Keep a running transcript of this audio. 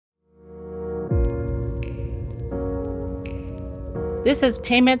This is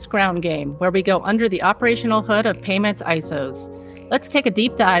Payments Ground Game, where we go under the operational hood of payments ISOs. Let's take a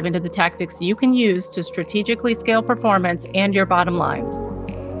deep dive into the tactics you can use to strategically scale performance and your bottom line.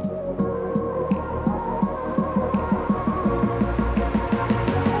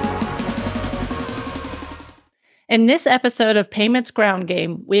 In this episode of Payments Ground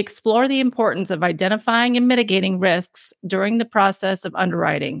Game, we explore the importance of identifying and mitigating risks during the process of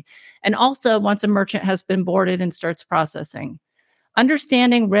underwriting, and also once a merchant has been boarded and starts processing.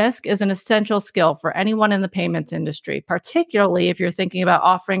 Understanding risk is an essential skill for anyone in the payments industry, particularly if you're thinking about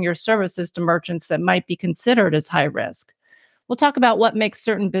offering your services to merchants that might be considered as high risk. We'll talk about what makes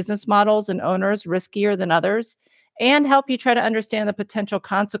certain business models and owners riskier than others, and help you try to understand the potential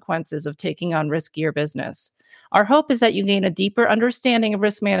consequences of taking on riskier business. Our hope is that you gain a deeper understanding of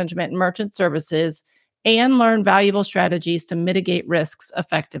risk management and merchant services and learn valuable strategies to mitigate risks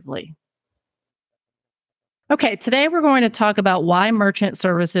effectively. Okay, today we're going to talk about why merchant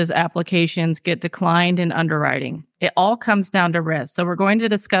services applications get declined in underwriting. It all comes down to risk. So, we're going to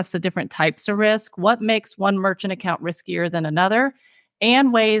discuss the different types of risk, what makes one merchant account riskier than another,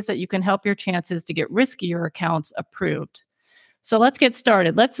 and ways that you can help your chances to get riskier accounts approved. So, let's get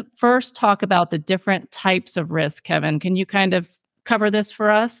started. Let's first talk about the different types of risk. Kevin, can you kind of cover this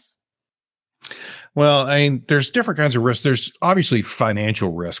for us? Well, I mean, there's different kinds of risk. There's obviously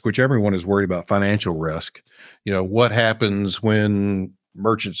financial risk, which everyone is worried about financial risk. What happens when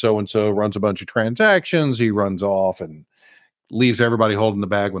merchant so-and-so runs a bunch of transactions, he runs off and leaves everybody holding the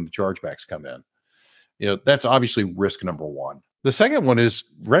bag when the chargebacks come in. That's obviously risk number one. The second one is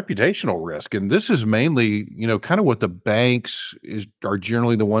reputational risk. And this is mainly, kind of what the banks are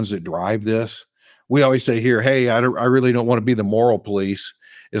generally the ones that drive this. We always say here, hey, I really don't want to be the moral police.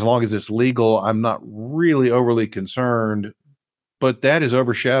 As long as it's legal, I'm not really overly concerned. But that is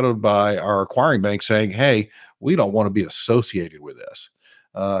overshadowed by our acquiring bank saying, hey, we don't want to be associated with this.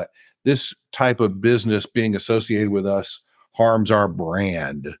 This type of business being associated with us harms our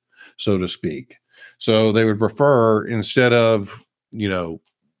brand, so to speak. So they would prefer, instead of,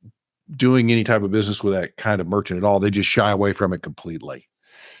 doing any type of business with that kind of merchant at all, they just shy away from it completely.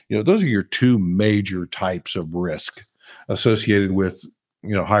 Those are your two major types of risk associated with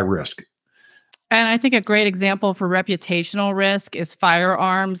high risk. And I think a great example for reputational risk is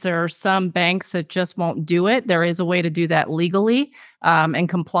firearms. There are some banks that just won't do it. There is a way to do that legally and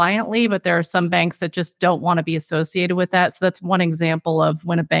compliantly, but there are some banks that just don't want to be associated with that. So that's one example of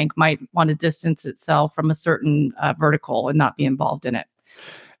when a bank might want to distance itself from a certain vertical and not be involved in it.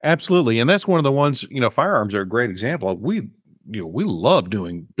 Absolutely. And that's one of the ones, firearms are a great example. We love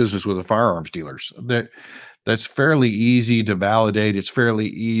doing business with the firearms dealers. That's fairly easy to validate. It's fairly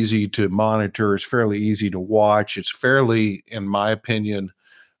easy to monitor. It's fairly easy to watch. It's fairly, in my opinion,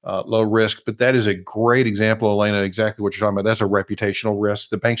 low risk. But that is a great example, Elena, exactly what you're talking about. That's a reputational risk.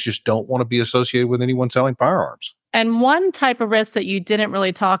 The banks just don't want to be associated with anyone selling firearms. And one type of risk that you didn't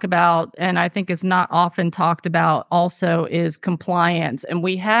really talk about, and I think is not often talked about also, is compliance. And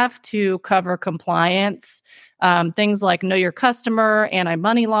we have to cover compliance, things like know your customer,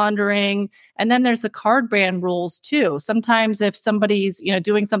 anti-money laundering, and then there's the card brand rules too. Sometimes if somebody's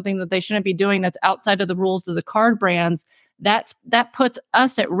doing something that they shouldn't be doing that's outside of the rules of the card brands, that puts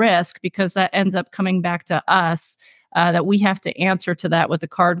us at risk because that ends up coming back to us. That we have to answer to that with the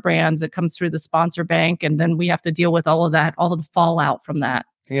card brands that comes through the sponsor bank. And then we have to deal with all of that, all of the fallout from that.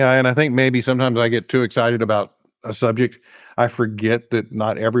 Yeah. And I think maybe sometimes I get too excited about a subject. I forget that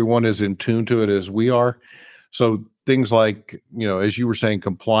not everyone is in tune to it as we are. So things like, as you were saying,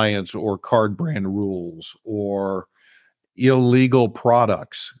 compliance or card brand rules or illegal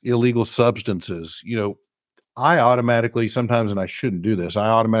products, illegal substances, I automatically sometimes, and I shouldn't do this, I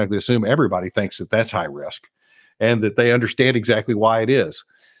automatically assume everybody thinks that that's high risk, and that they understand exactly why it is.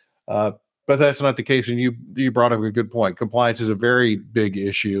 But that's not the case. And you brought up a good point. Compliance is a very big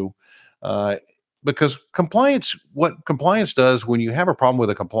issue because what compliance does when you have a problem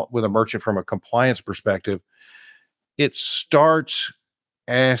with a merchant from a compliance perspective, it starts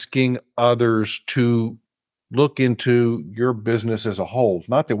asking others to look into your business as a whole.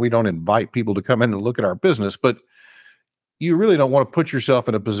 Not that we don't invite people to come in and look at our business, but you really don't want to put yourself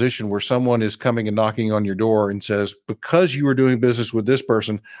in a position where someone is coming and knocking on your door and says, because you are doing business with this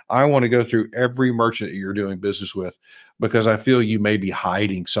person, I want to go through every merchant that you're doing business with because I feel you may be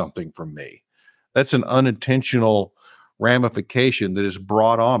hiding something from me. That's an unintentional ramification that is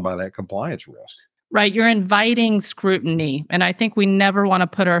brought on by that compliance risk. Right. You're inviting scrutiny. And I think we never want to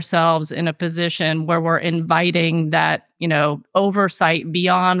put ourselves in a position where we're inviting that, oversight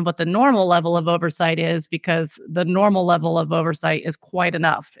beyond what the normal level of oversight is, because the normal level of oversight is quite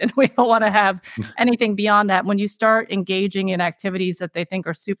enough. And we don't want to have anything beyond that. When you start engaging in activities that they think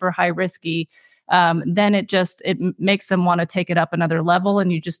are super high risky, then it makes them want to take it up another level.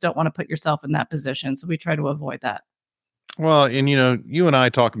 And you just don't want to put yourself in that position. So we try to avoid that. Well, and you and I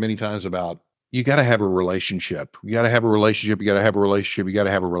talk many times about you got to have a relationship. You got to have a relationship. You got to have a relationship. You got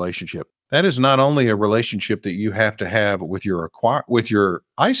to have a relationship. That is not only a relationship that you have to have with your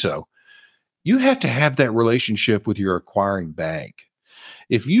ISO. You have to have that relationship with your acquiring bank.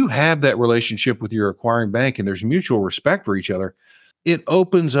 If you have that relationship with your acquiring bank and there's mutual respect for each other, it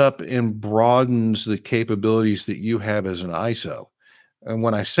opens up and broadens the capabilities that you have as an ISO. And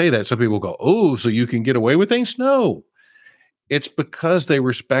when I say that, some people go, "Oh, so you can get away with things?" No, it's because they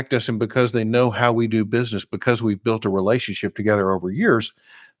respect us and because they know how we do business, because we've built a relationship together over years,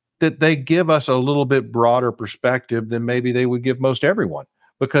 that they give us a little bit broader perspective than maybe they would give most everyone,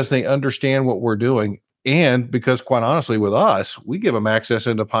 because they understand what we're doing. And because, quite honestly, with us, we give them access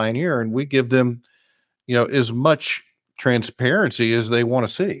into Pioneer and we give them, as much transparency as they want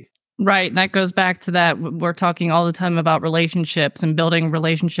to see. Right. That goes back to that. We're talking all the time about relationships and building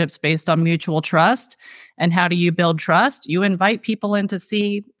relationships based on mutual trust. And how do you build trust? You invite people in to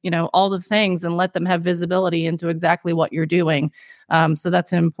see, all the things and let them have visibility into exactly what you're doing. So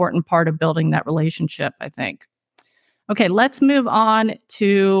that's an important part of building that relationship, I think. Okay, let's move on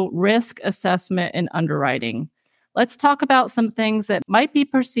to risk assessment and underwriting. Let's talk about some things that might be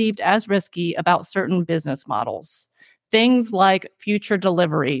perceived as risky about certain business models. Things like future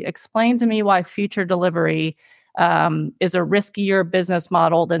delivery. Explain to me why future delivery is a riskier business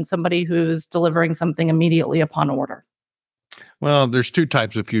model than somebody who's delivering something immediately upon order. Well, there's two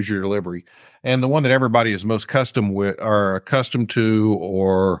types of future delivery, and the one that everybody is most accustomed to,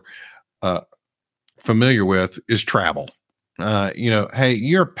 or uh, familiar with, is travel. Hey,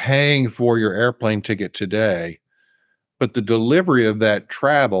 you're paying for your airplane ticket today, but the delivery of that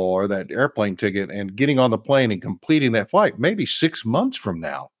travel or that airplane ticket and getting on the plane and completing that flight maybe 6 months from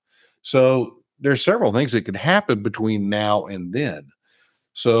now. So there's several things that could happen between now and then.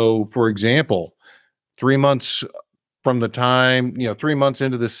 So, for example, 3 months from the time, 3 months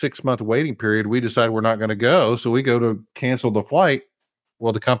into the 6 month waiting period, we decide we're not going to go. So we go to cancel the flight.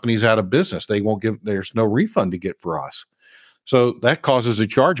 Well, the company's out of business. There's no refund to get for us. So that causes a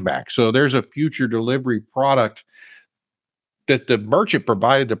chargeback. So there's a future delivery product that the merchant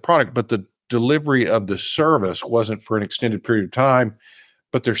provided the product, but the delivery of the service wasn't for an extended period of time.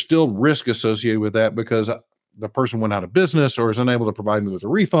 But there's still risk associated with that because the person went out of business or is unable to provide me with a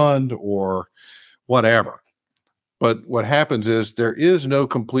refund or whatever. But what happens is there is no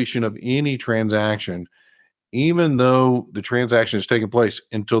completion of any transaction, even though the transaction is taking place,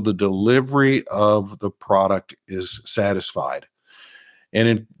 until the delivery of the product is satisfied.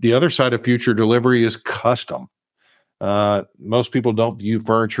 And the other side of future delivery is custom. Most people don't view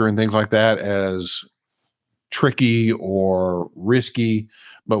furniture and things like that as tricky or risky,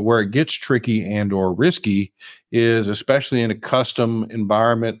 but where it gets tricky and or risky is especially in a custom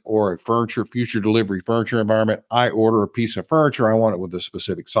environment or a future delivery furniture environment. I order a piece of furniture. I want it with a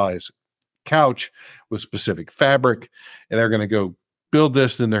specific size couch with specific fabric, and they're going to go build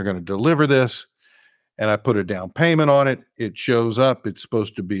this, then they're going to deliver this. And I put a down payment on it. It shows up. It's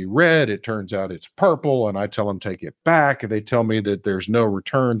supposed to be red. It turns out it's purple. And I tell them, take it back. And they tell me that there's no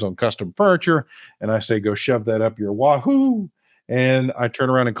returns on custom furniture. And I say, go shove that up your wahoo. And I turn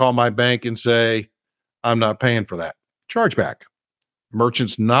around and call my bank and say, I'm not paying for that. Chargeback.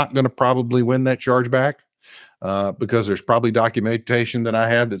 Merchant's not going to probably win that chargeback because there's probably documentation that I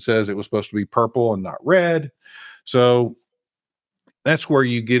have that says it was supposed to be purple and not red. So that's where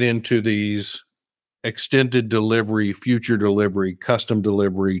you get into these extended delivery, future delivery, custom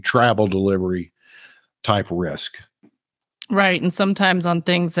delivery, travel delivery type risk. Right. And sometimes on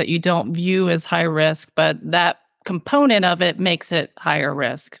things that you don't view as high risk, but that component of it makes it higher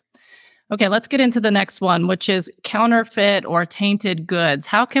risk. Okay, let's get into the next one, which is counterfeit or tainted goods.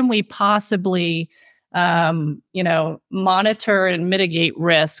 How can we possibly, monitor and mitigate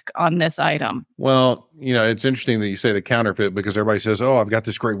risk on this item? Well, it's interesting that you say the counterfeit because everybody says, oh, I've got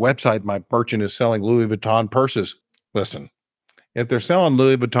this great website. My merchant is selling Louis Vuitton purses. Listen, if they're selling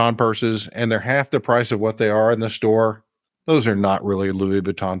Louis Vuitton purses and they're half the price of what they are in the store, those are not really Louis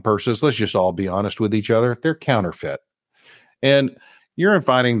Vuitton purses. Let's just all be honest with each other. They're counterfeit. And you're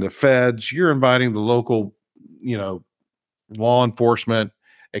inviting the feds, you're inviting the local, law enforcement,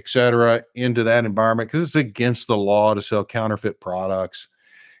 et cetera, into that environment because it's against the law to sell counterfeit products.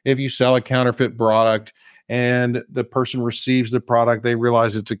 If you sell a counterfeit product and the person receives the product, they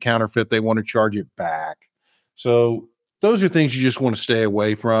realize it's a counterfeit, they want to charge it back. So those are things you just want to stay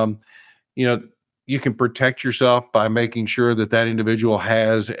away from. You know, you can protect yourself by making sure that that individual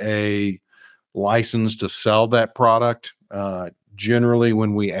has a license to sell that product. Generally,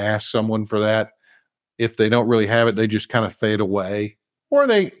 when we ask someone for that, if they don't really have it, they just kind of fade away, or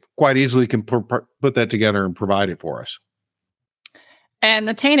they quite easily can put that together and provide it for us. And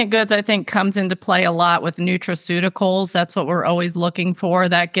the tainted goods, I think, comes into play a lot with nutraceuticals. That's what we're always looking for.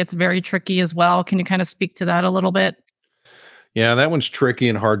 That gets very tricky as well. Can you kind of speak to that a little bit? Yeah, that one's tricky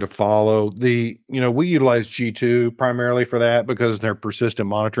and hard to follow. We utilize G2 primarily for that because their persistent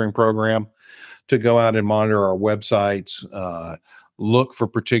monitoring program to go out and monitor our websites, look for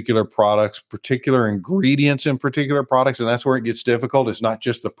particular products, particular ingredients in particular products. And that's where it gets difficult. It's not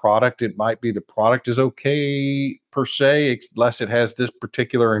just the product. It might be the product is okay per se, unless it has this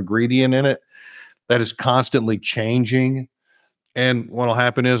particular ingredient in it that is constantly changing. And what'll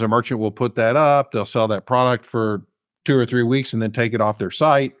happen is a merchant will put that up, they'll sell that product for 2 or 3 weeks and then take it off their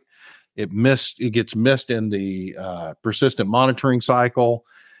site. It gets missed in the persistent monitoring cycle.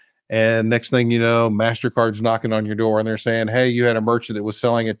 And next thing you know, MasterCard's knocking on your door and they're saying, hey, you had a merchant that was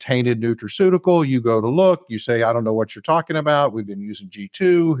selling a tainted nutraceutical. You go to look, you say, I don't know what you're talking about. We've been using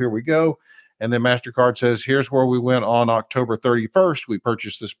G2. Here we go. And then MasterCard says, here's where we went on October 31st. We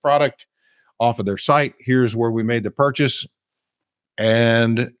purchased this product off of their site. Here's where we made the purchase.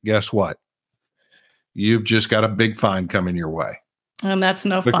 And guess what? You've just got a big fine coming your way. And that's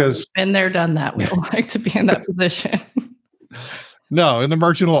no fun. Because Been there, done that. We don't like to be in that position. no, and the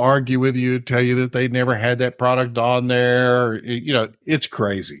merchant will argue with you, tell you that they never had that product on there. It's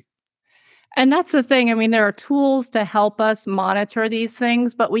crazy. And that's the thing. I mean, there are tools to help us monitor these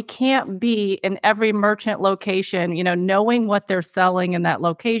things, but we can't be in every merchant location, knowing what they're selling in that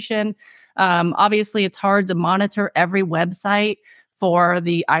location. Obviously, it's hard to monitor every website for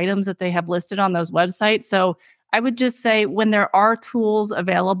the items that they have listed on those websites. So I would just say when there are tools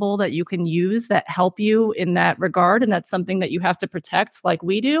available that you can use that help you in that regard, and that's something that you have to protect like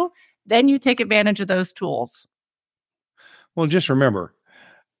we do, then you take advantage of those tools. Well, just remember,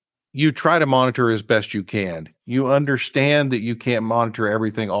 you try to monitor as best you can. You understand that you can't monitor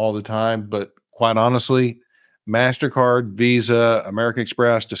everything all the time, but quite honestly, MasterCard, Visa, American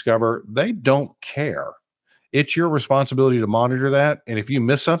Express, Discover, they don't care. It's your responsibility to monitor that. And if you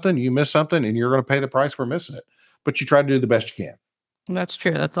miss something, and you're going to pay the price for missing it. But you try to do the best you can. That's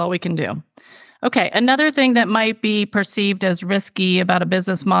true. That's all we can do. Okay. Another thing that might be perceived as risky about a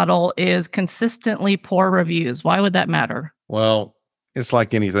business model is consistently poor reviews. Why would that matter? Well, it's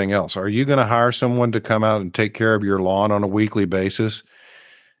like anything else. Are you going to hire someone to come out and take care of your lawn on a weekly basis?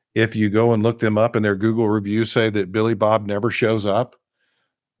 If you go and look them up and their Google reviews say that Billy Bob never shows up,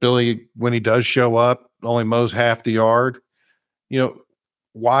 Billy, when he does show up, only mows half the yard,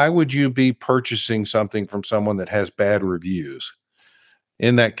 why would you be purchasing something from someone that has bad reviews?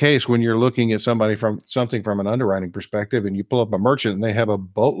 In that case, when you're looking at somebody from an underwriting perspective and you pull up a merchant and they have a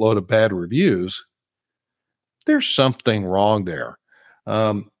boatload of bad reviews, there's something wrong there.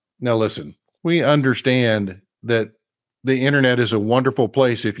 Now, listen, we understand that the internet is a wonderful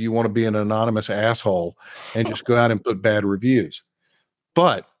place if you want to be an anonymous asshole and just go out and put bad reviews.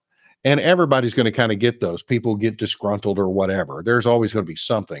 And everybody's going to kind of get those. People get disgruntled or whatever. There's always going to be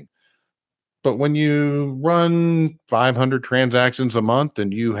something. But when you run 500 transactions a month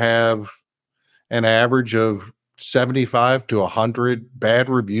and you have an average of 75 to 100 bad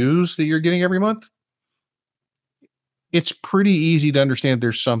reviews that you're getting every month, it's pretty easy to understand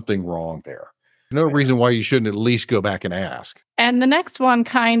there's something wrong there. No reason why you shouldn't at least go back and ask. And the next one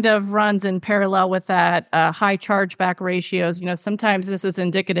kind of runs in parallel with that, high chargeback ratios. Sometimes this is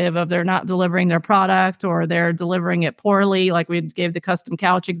indicative of they're not delivering their product or they're delivering it poorly. Like we gave the custom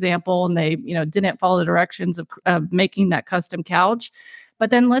couch example, and they, didn't follow the directions of making that custom couch. But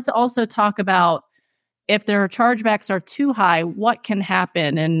then let's also talk about if their chargebacks are too high, what can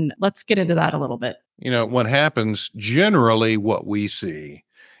happen? And let's get into that a little bit. What happens generally, what we see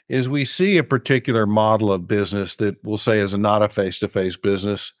is we see a particular model of business that we'll say is not a face-to-face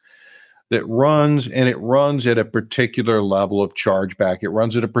business that runs at a particular level of chargeback. It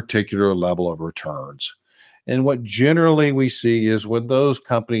runs at a particular level of returns. And what generally we see is when those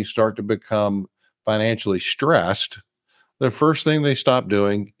companies start to become financially stressed, the first thing they stop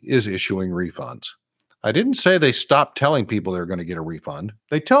doing is issuing refunds. I didn't say they stop telling people they're going to get a refund.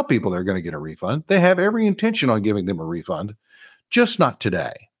 They tell people they're going to get a refund. They have every intention on giving them a refund, just not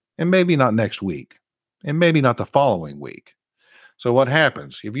today. And maybe not next week, and maybe not the following week. So what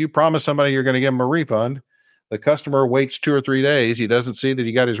happens? If you promise somebody you're going to give them a refund, The customer waits 2 or 3 days. He doesn't see that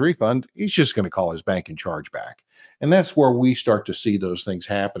he got his refund. He's just going to call his bank and charge back. And that's where we start to see those things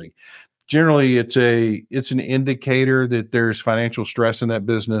happening. Generally, it's an indicator that there's financial stress in that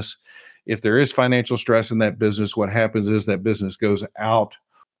business. If there is financial stress in that business, what happens is that business goes out,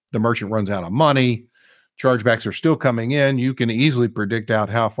 the merchant runs out of money, chargebacks are still coming in. You can easily predict out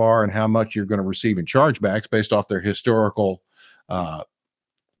how far and how much you're going to receive in chargebacks based off their historical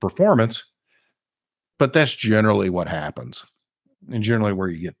performance. But that's generally what happens and generally where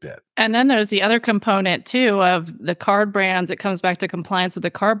you get bit. And then there's the other component too of the card brands. It comes back to compliance with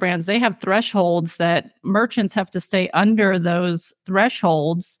the card brands. They have thresholds that merchants have to stay under those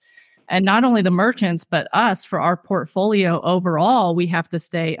thresholds. And not only the merchants, but us for our portfolio overall, we have to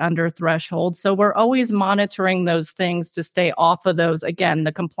stay under thresholds. So we're always monitoring those things to stay off of those. Again,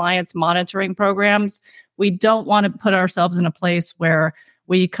 the compliance monitoring programs, we don't want to put ourselves in a place where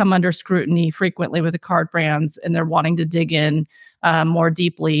we come under scrutiny frequently with the card brands and they're wanting to dig in more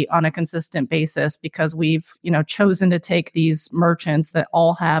deeply on a consistent basis because we've, chosen to take these merchants that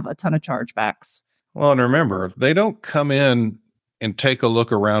all have a ton of chargebacks. Well, and remember, they don't come in and take a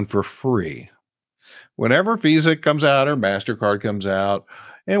look around for free. Whenever Visa comes out or MasterCard comes out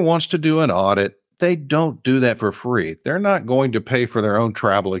and wants to do an audit, they don't do that for free. They're not going to pay for their own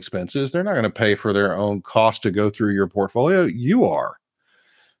travel expenses. They're not going to pay for their own cost to go through your portfolio. You are.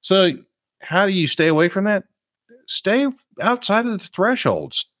 So how do you stay away from that? Stay outside of the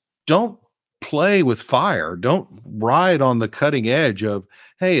thresholds. Don't play with fire. Don't ride on the cutting edge of,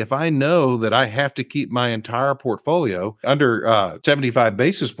 hey, if I know that I have to keep my entire portfolio under 75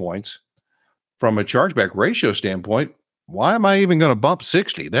 basis points from a chargeback ratio standpoint, why am I even going to bump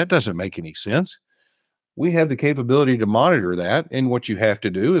 60? That doesn't make any sense. We have the capability to monitor that. And what you have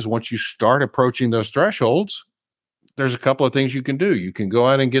to do is once you start approaching those thresholds, there's a couple of things you can do. You can go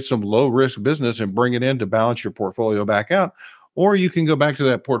out and get some low risk business and bring it in to balance your portfolio back out. Or you can go back to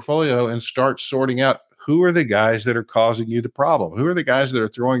that portfolio and start sorting out who are the guys that are causing you the problem? Who are the guys that are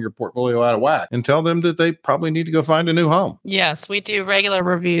throwing your portfolio out of whack? And tell them that they probably need to go find a new home. Yes, we do regular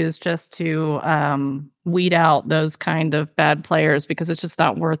reviews just to weed out those kind of bad players because it's just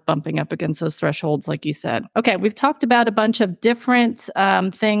not worth bumping up against those thresholds, like you said. Okay, we've talked about a bunch of different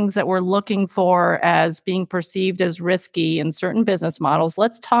things that we're looking for as being perceived as risky in certain business models.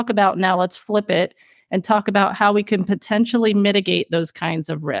 Let's flip it and talk about how we can potentially mitigate those kinds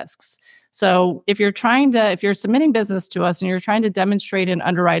of risks. So if you're submitting business to us and you're trying to demonstrate in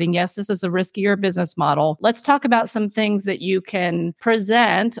underwriting, yes, this is a riskier business model. Let's talk about some things that you can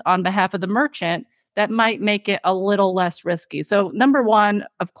present on behalf of the merchant that might make it a little less risky. So number one,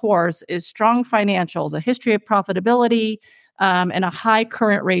 of course, is strong financials, a history of profitability, and a high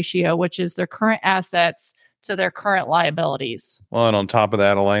current ratio, which is their current assets to their current liabilities. Well, and on top of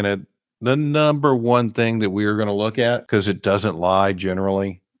that, Elena, the number one thing that we are going to look at, because it doesn't lie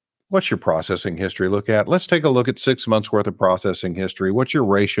generally, what's your processing history look at? Let's take a look at 6 months worth of processing history. What's your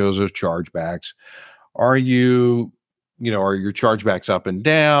ratios of chargebacks? Are your chargebacks up and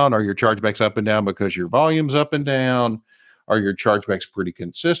down? Are your chargebacks up and down because your volume's up and down? Are your chargebacks pretty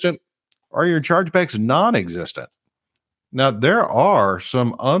consistent? Are your chargebacks non-existent? Now, there are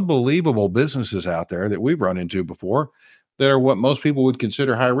some unbelievable businesses out there that we've run into before that are what most people would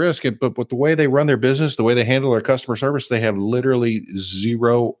consider high risk. But with the way they run their business, the way they handle their customer service, they have literally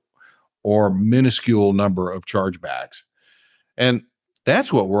zero or minuscule number of chargebacks. And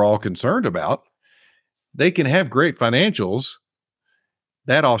that's what we're all concerned about. They can have great financials.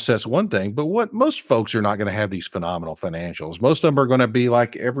 That offsets one thing, but what most folks are not going to have these phenomenal financials. Most of them are going to be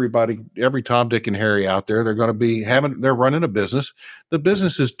like everybody, every Tom, Dick, and Harry out there. They're going to be they're running a business. The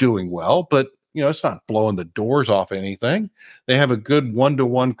business is doing well, but it's not blowing the doors off anything. They have a good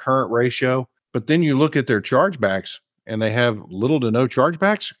 1-to-1 current ratio, but then you look at their chargebacks and they have little to no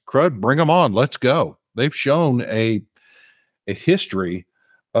chargebacks. Crud, bring them on. Let's go. They've shown a history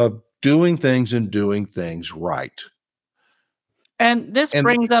of doing things right. And this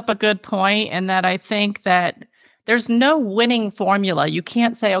brings up a good point in that I think that there's no winning formula. You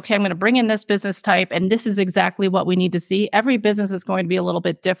can't say, okay, I'm going to bring in this business type and this is exactly what we need to see. Every business is going to be a little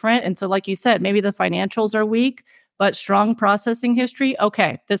bit different. And so like you said, maybe the financials are weak, but strong processing history,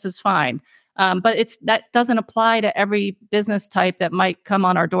 okay, this is fine. But that doesn't apply to every business type that might come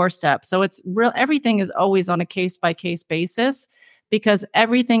on our doorstep. So everything is always on a case-by-case basis because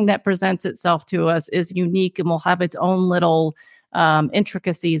everything that presents itself to us is unique and will have its own little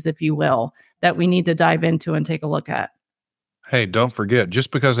intricacies, if you will, that we need to dive into and take a look at. Hey, don't forget,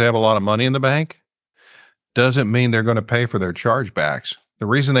 just because they have a lot of money in the bank doesn't mean they're going to pay for their chargebacks. The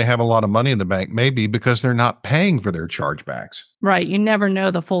reason they have a lot of money in the bank may be because they're not paying for their chargebacks. Right. You never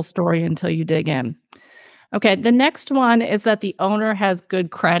know the full story until you dig in. Okay, the next one is that the owner has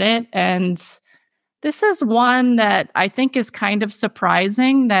good credit. And this is one that I think is kind of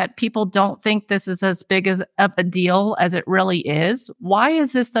surprising that people don't think this is as big as of a deal as it really is. Why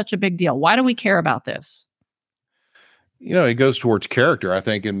is this such a big deal? Why do we care about this? It goes towards character, I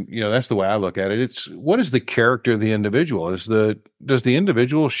think, and that's the way I look at it. It's what is the character of the individual? Does the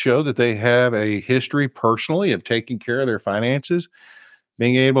individual show that they have a history personally of taking care of their finances,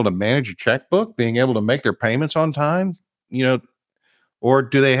 being able to manage a checkbook, being able to make their payments on time? You know, or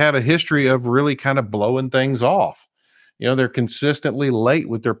do they have a history of really kind of blowing things off? They're consistently late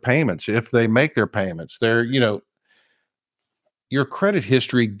with their payments. If they make their payments, your credit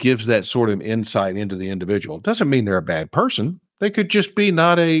history gives that sort of insight into the individual. Doesn't mean they're a bad person. They could just be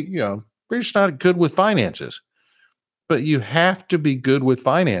they're just not good with finances. But you have to be good with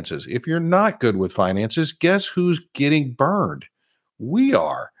finances. If you're not good with finances, guess who's getting burned? We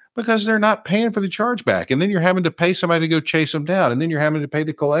are, because they're not paying for the chargeback. And then you're having to pay somebody to go chase them down. And then you're having to pay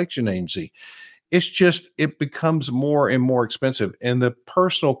the collection agency. It becomes more and more expensive. And the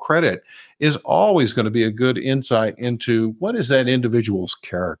personal credit is always going to be a good insight into what is that individual's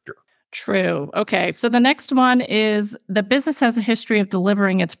character. True. Okay. So the next one is the business has a history of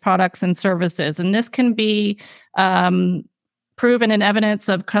delivering its products and services. And this can be um, proven in evidence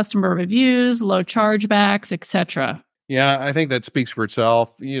of customer reviews, low chargebacks, etc. Yeah, I think that speaks for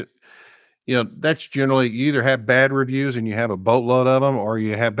itself. That's generally you either have bad reviews and you have a boatload of them, or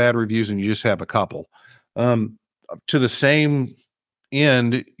you have bad reviews and you just have a couple. Um, to the same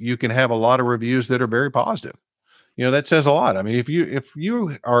end, you can have a lot of reviews that are very positive. That says a lot. I mean, if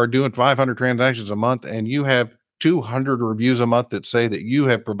you are doing 500 transactions a month and you have 200 reviews a month that say that you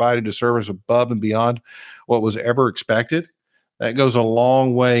have provided a service above and beyond what was ever expected, that goes a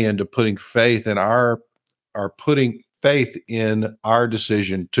long way into putting faith in putting faith in our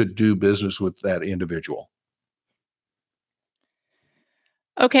decision to do business with that individual.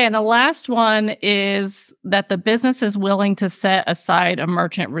 Okay, and the last one is that the business is willing to set aside a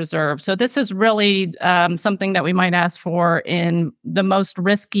merchant reserve. So this is really something that we might ask for in the most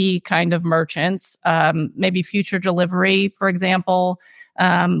risky kind of merchants, maybe future delivery, for example.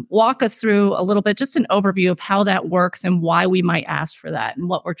 Walk us through a little bit, just an overview of how that works and why we might ask for that and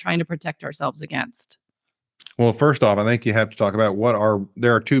what we're trying to protect ourselves against. Well, first off, I think you have to talk about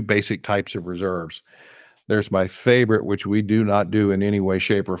there are two basic types of reserves. There's my favorite, which we do not do in any way,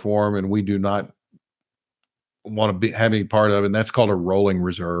 shape, or form, and we do not want to have any part of, and that's called a rolling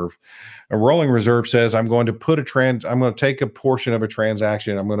reserve. A rolling reserve says I'm going to take a portion of a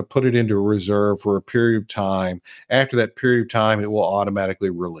transaction, I'm going to put it into a reserve for a period of time. After that period of time, it will automatically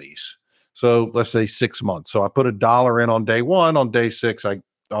release. So let's say 6 months. So I put $1 in on day one. On day six,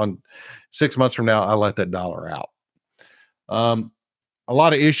 on 6 months from now, I let that dollar out. A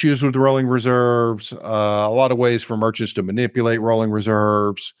lot of issues with rolling reserves, a lot of ways for merchants to manipulate rolling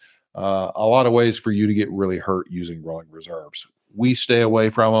reserves, a lot of ways for you to get really hurt using rolling reserves. We stay away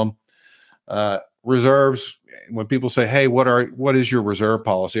from them. Reserves, when people say, hey, what is your reserve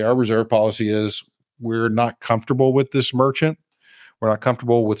policy? Our reserve policy is we're not comfortable with this merchant. We're not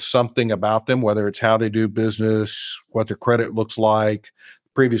comfortable with something about them, whether it's how they do business, what their credit looks like,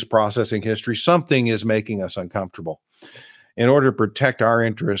 previous processing history. Something is making us uncomfortable. In order to protect our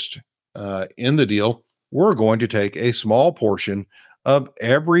interest in the deal, we're going to take a small portion of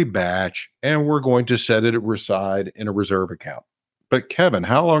every batch and we're going to set it aside in a reserve account. But Kevin,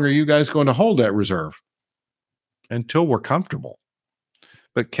 how long are you guys going to hold that reserve? Until we're comfortable.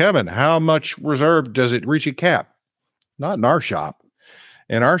 But Kevin, how much reserve does it reach a cap? Not in our shop.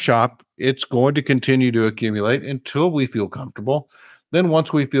 In our shop, it's going to continue to accumulate until we feel comfortable. Then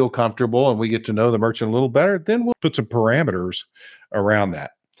once we feel comfortable and we get to know the merchant a little better, then we'll put some parameters around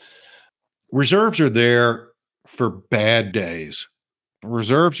that. Reserves are there for bad days.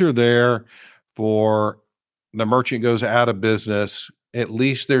 Reserves are there for the merchant goes out of business. At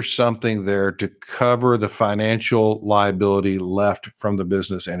least there's something there to cover the financial liability left from the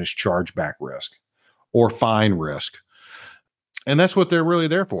business and its chargeback risk or fine risk. And that's what they're really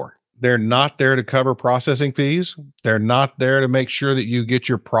there for. They're not there to cover processing fees. They're not there to make sure that you get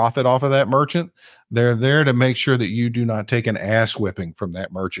your profit off of that merchant. They're there to make sure that you do not take an ass whipping from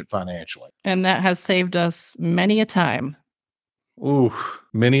that merchant financially. And that has saved us many a time. Ooh,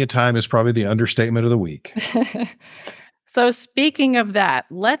 many a time is probably the understatement of the week. So speaking of that,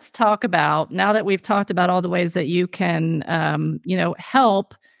 let's talk about, now that we've talked about all the ways that you can,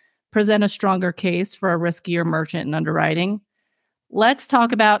 help present a stronger case for a riskier merchant in underwriting. Let's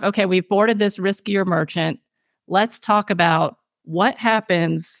talk about, okay, we've boarded this riskier merchant. Let's talk about what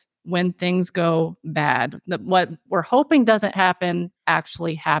happens when things go bad. What we're hoping doesn't happen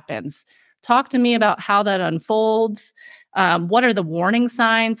actually happens. Talk to me about how that unfolds. What are the warning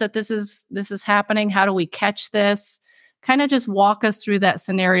signs that this is happening? How do we catch this? Kind of just walk us through that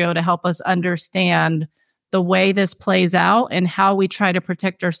scenario to help us understand the way this plays out and how we try to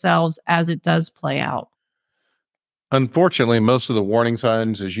protect ourselves as it does play out. Unfortunately, most of the warning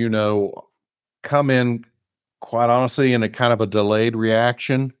signs, as you know, come in quite honestly in a kind of a delayed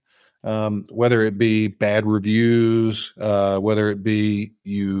reaction. Whether it be bad reviews, whether it be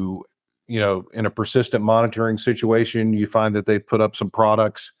in a persistent monitoring situation, you find that they've put up some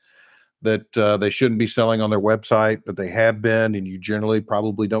products that they shouldn't be selling on their website, but they have been, and you generally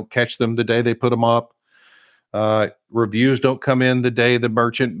probably don't catch them the day they put them up. Reviews don't come in the day the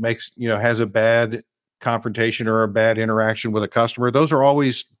merchant has a bad confrontation or a bad interaction with a customer. Those are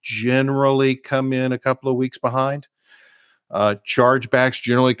always generally come in a couple of weeks behind. Chargebacks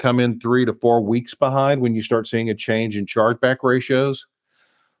generally come in 3 to 4 weeks behind when you start seeing a change in chargeback ratios.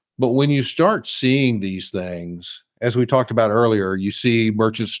 But when you start seeing these things, as we talked about earlier, you see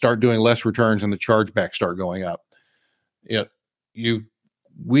merchants start doing less returns and the chargebacks start going up.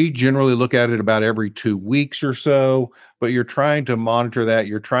 We generally look at it about every 2 weeks or so, but you're trying to monitor that.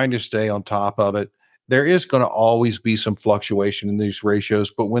 You're trying to stay on top of it. There is going to always be some fluctuation in these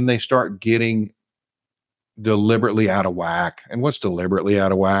ratios, but when they start getting deliberately out of whack, and what's deliberately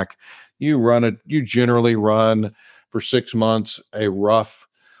out of whack? You generally run for 6 months a rough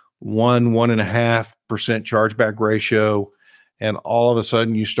 1.5% chargeback ratio, and all of a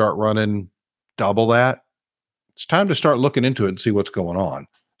sudden you start running double that. It's time to start looking into it and see what's going on.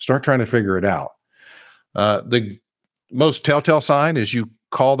 Start trying to figure it out. The most telltale sign is you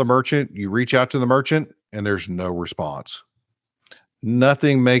call the merchant, you reach out to the merchant, and there's no response.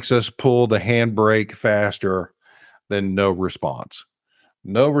 Nothing makes us pull the handbrake faster than no response.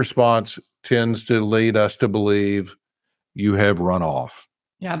 No response tends to lead us to believe you have run off.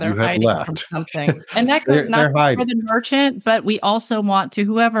 Yeah, You they're have hiding from left. something. And that goes not They're just for hiding. the merchant, but we also want to,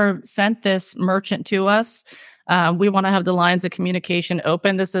 whoever sent this merchant to us, we want to have the lines of communication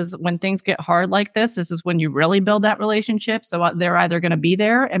open. This is when things get hard like this. This is when you really build that relationship. So they're either going to be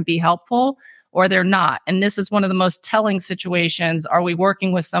there and be helpful or they're not. And this is one of the most telling situations. Are we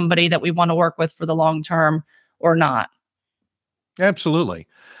working with somebody that we want to work with for the long term or not? Absolutely.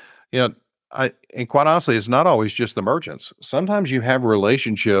 And quite honestly, it's not always just the merchants. Sometimes you have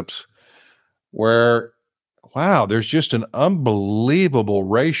relationships where, wow, there's just an unbelievable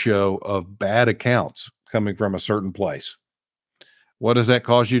ratio of bad accounts coming from a certain place. What does that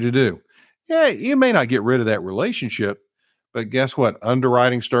cause you to do? Yeah, you may not get rid of that relationship, but guess what?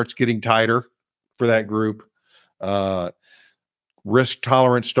 Underwriting starts getting tighter for that group. Uh, Risk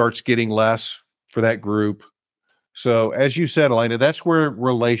tolerance starts getting less for that group. So, as you said, Elena, that's where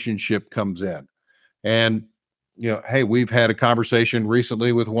relationship comes in. And hey, we've had a conversation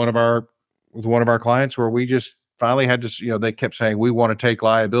recently with one of our clients where we just finally had to, they kept saying, we want to take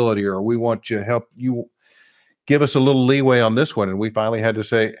liability, or we want to help you give us a little leeway on this one. And we finally had to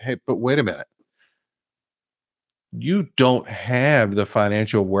say, hey, but wait a minute. You don't have the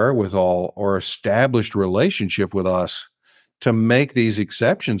financial wherewithal or established relationship with us to make these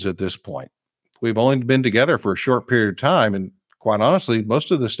exceptions at this point. We've only been together for a short period of time. And quite honestly,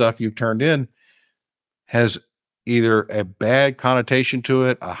 most of the stuff you've turned in has either a bad connotation to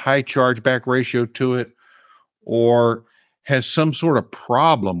it, a high chargeback ratio to it, or has some sort of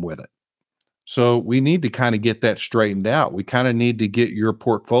problem with it. So we need to kind of get that straightened out. We kind of need to get your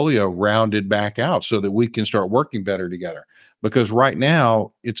portfolio rounded back out so that we can start working better together. Because right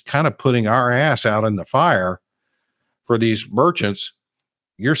now, it's kind of putting our ass out in the fire for these merchants.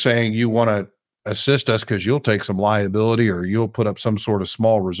 You're saying you want to assist us because you'll take some liability or you'll put up some sort of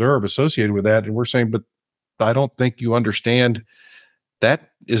small reserve associated with that. And we're saying, but I don't think you understand that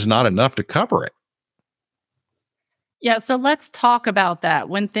is not enough to cover it. Yeah, so let's talk about that.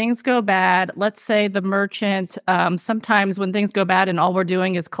 When things go bad, let's say the merchant, sometimes when things go bad and all we're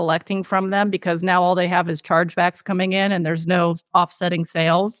doing is collecting from them because now all they have is chargebacks coming in and there's no offsetting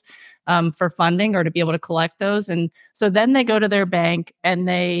sales for funding or to be able to collect those. And so then they go to their bank and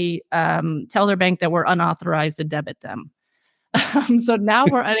they tell their bank that we're unauthorized to debit them. So now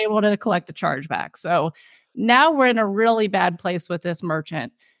we're unable to collect the chargeback. So now we're in a really bad place with this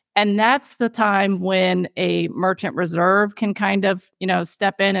merchant. And that's the time when a merchant reserve can kind of,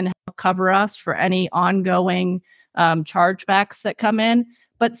 step in and help cover us for any ongoing chargebacks that come in.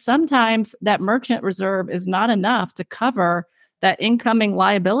 But sometimes that merchant reserve is not enough to cover that incoming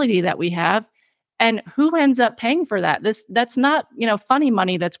liability that we have. And who ends up paying for that? That's not, funny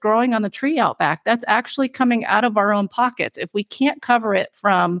money that's growing on the tree out back. That's actually coming out of our own pockets. If we can't cover it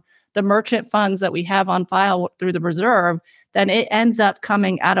from the merchant funds that we have on file through the reserve, then it ends up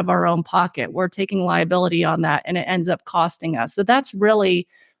coming out of our own pocket. We're taking liability on that and it ends up costing us. So that's really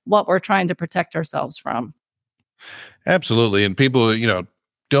what we're trying to protect ourselves from. Absolutely. And people,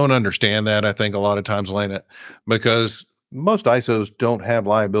 don't understand that, I think, a lot of times, Lena, because most ISOs don't have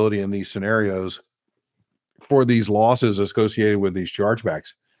liability in these scenarios for these losses associated with these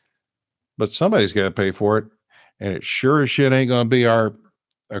chargebacks. But somebody's got to pay for it. And it sure as shit ain't going to be our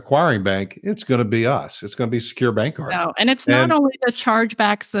acquiring bank. It's going to be us. It's going to be Secure Bank Card. No, and it's not And only the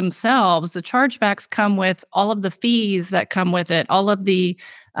chargebacks themselves. The chargebacks come with all of the fees that come with it, all of the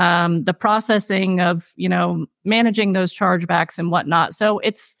processing of, managing those chargebacks and whatnot. So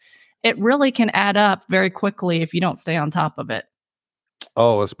it really can add up very quickly if you don't stay on top of it.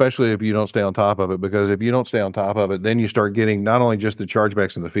 oh, especially if you don't stay on top of it, because if you don't stay on top of it, then you start getting not only just the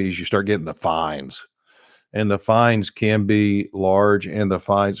chargebacks and the fees, you start getting the fines. And the fines can be large. And the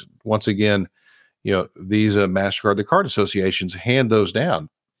fines, once again, Visa, MasterCard, the card associations hand those down.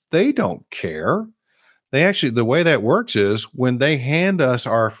 They don't care. They actually, the way that works is when they hand us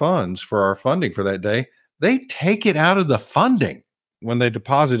our funds for our funding for that day, they take it out of the funding when they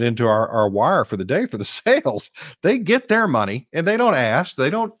deposit into our wire for the day for the sales. They get their money and they don't ask. They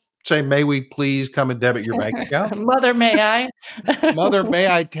don't say, may we please come and debit your bank account? Mother, may I? Mother, may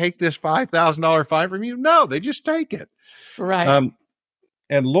I take this $5,000 fine from you? No, they just take it. Right.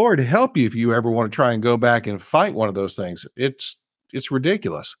 And Lord help you if you ever want to try and go back and fight one of those things. It's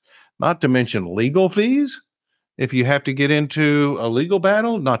ridiculous. Not to mention legal fees. If you have to get into a legal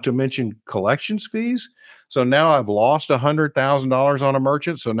battle, not to mention collections fees. So now I've lost $100,000 on a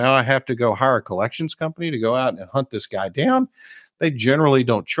merchant. So now I have to go hire a collections company to go out and hunt this guy down. They generally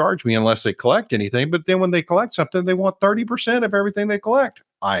don't charge me unless they collect anything. But then when they collect something, they want 30% of everything they collect.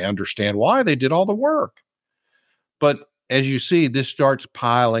 I understand why. They did all the work. But as you see, this starts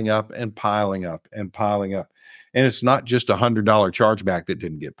piling up and piling up and piling up. And it's not just $100 chargeback that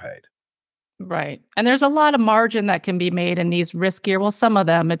didn't get paid. Right. And there's a lot of margin that can be made in these riskier. Well, some of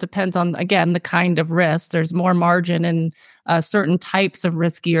them, it depends on, again, the kind of risk. There's more margin in certain types of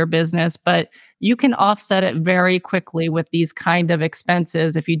riskier business, but you can offset it very quickly with these kind of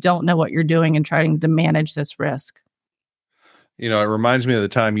expenses if you don't know what you're doing and trying to manage this risk. It reminds me of the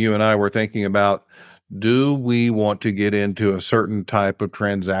time you and I were thinking about, do we want to get into a certain type of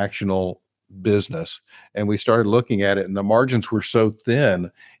transactional business? And we started looking at it, and the margins were so thin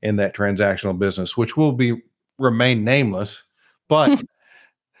in that transactional business, which will remain nameless. But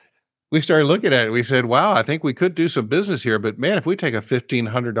we started looking at it. We said, wow, I think we could do some business here. But man, if we take a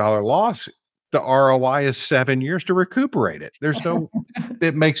 $1,500 loss, the ROI is 7 years to recuperate it.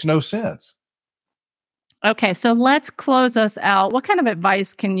 It makes no sense. Okay, so let's close us out. What kind of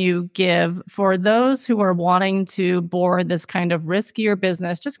advice can you give for those who are wanting to board this kind of riskier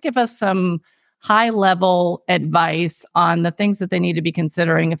business? Just give us some high level advice on the things that they need to be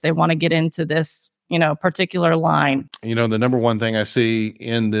considering if they want to get into this, particular line. The number one thing I see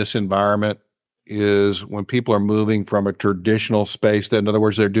in this environment is when people are moving from a traditional space, that in other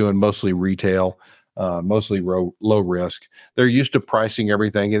words, they're doing mostly retail, mostly low risk. They're used to pricing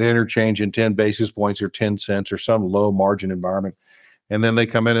everything at interchange in 10 basis points or 10 cents or some low margin environment. And then they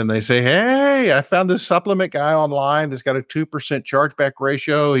come in and they say, hey, I found this supplement guy online that's got a 2% chargeback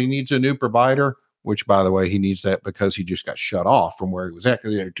ratio. He needs a new provider, which, by the way, he needs that because he just got shut off from where he was at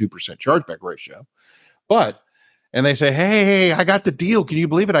because he had a 2% chargeback ratio. And they say, hey, I got the deal. Can you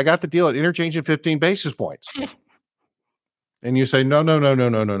believe it? I got the deal at interchange in 15 basis points. And you say, no.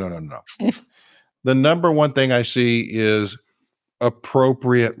 The number one thing I see is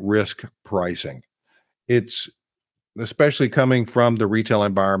appropriate risk pricing. It's especially coming from the retail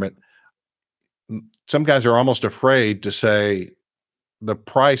environment. Some guys are almost afraid to say the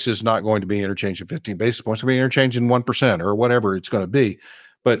price is not going to be interchange in 15 basis points. It's going to be interchange in 1% or whatever it's going to be.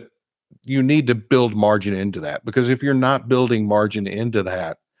 But you need to build margin into that, because if you're not building margin into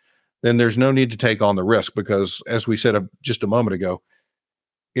that, then there's no need to take on the risk, because as we said just a moment ago,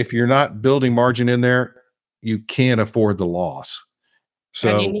 if you're not building margin in there, you can't afford the loss.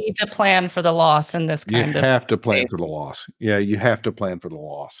 So and you need to plan for the loss in this kind of. You have to plan for the loss. Yeah, you have to plan for the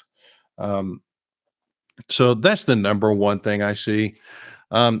loss. So that's the number one thing I see.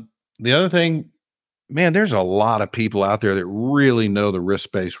 The other thing, man, there's a lot of people out there that really know the risk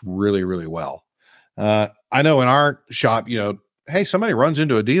space really, really well. I know in our shop, hey, somebody runs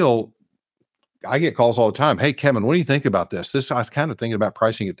into a deal. I get calls all the time. Hey, Kevin, what do you think about this? I was kind of thinking about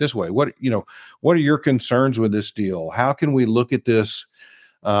pricing it this way. What are your concerns with this deal? How can we look at this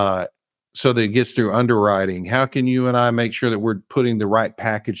so that it gets through underwriting? How can you and I make sure that we're putting the right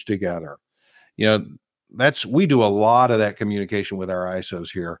package together? we do a lot of that communication with our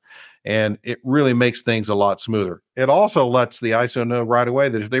ISOs here, and it really makes things a lot smoother. It also lets the ISO know right away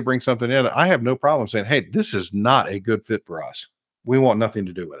that if they bring something in, I have no problem saying, hey, this is not a good fit for us. We want nothing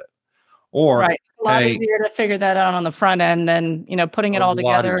to do with it. Or, Right. A lot hey, easier to figure that out on the front end than, putting it a all lot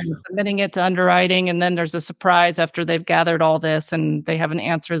together and easier. submitting it to underwriting, and then there's a surprise after they've gathered all this and they have an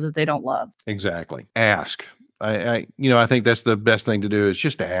answer that they don't love. Exactly. Ask. I think that's the best thing to do is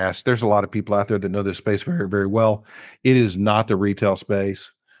just to ask. There's a lot of people out there that know this space very, very well. It is not the retail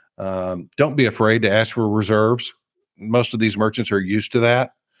space. Don't be afraid to ask for reserves. Most of these merchants are used to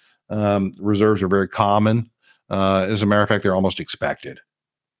that. Reserves are very common. As a matter of fact, they're almost expected.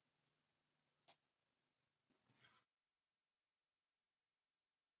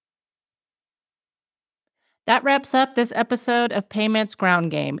 That wraps up this episode of Payments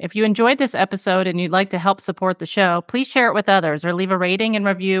Ground Game. If you enjoyed this episode and you'd like to help support the show, please share it with others or leave a rating and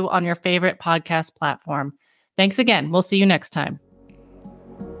review on your favorite podcast platform. Thanks again. We'll see you next time.